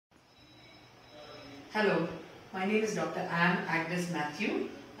Hello, my name is Dr. Agnes Mathew.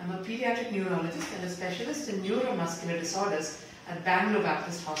 I'm a paediatric neurologist and a specialist in neuromuscular disorders at Banglore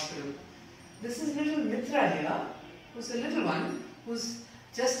Baptist Hospital. This is little Mithra here, who's a little one who's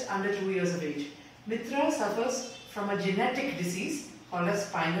just under 2 years of age. Mithra suffers from a genetic disease called as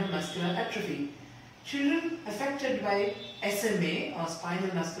Spinal Muscular Atrophy. Children affected by SMA or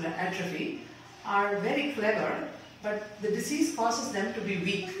Spinal Muscular Atrophy are very clever, but the disease causes them to be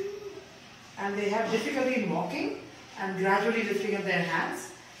weak. And they have difficulty in walking and gradually lifting up their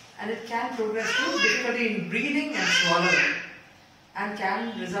hands, and it can progress to difficulty in breathing and swallowing and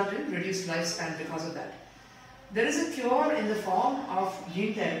can result in reduced lifespan because of that. There is a cure in the form of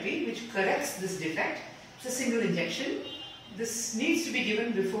gene therapy which corrects this defect. It's a single injection. This needs to be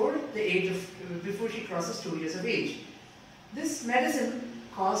given before she crosses 2 years of age. This medicine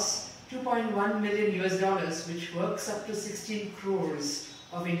costs $2.1 million US, which works up to 16 crores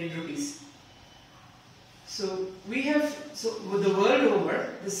of Indian rupees. So the world over,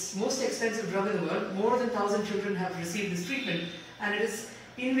 this most expensive drug in the world, more than 1,000 children have received this treatment, and it is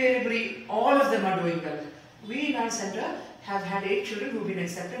invariably all of them are doing well. We in our center have had 8 children who have been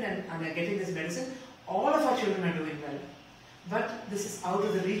accepted and are getting this medicine. All of our children are doing well. But this is out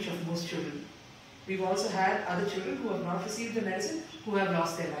of the reach of most children. We've also had other children who have not received the medicine who have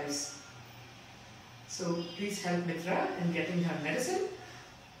lost their lives. So please help Mithra in getting her medicine,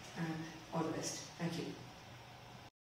 and all the best. Thank you.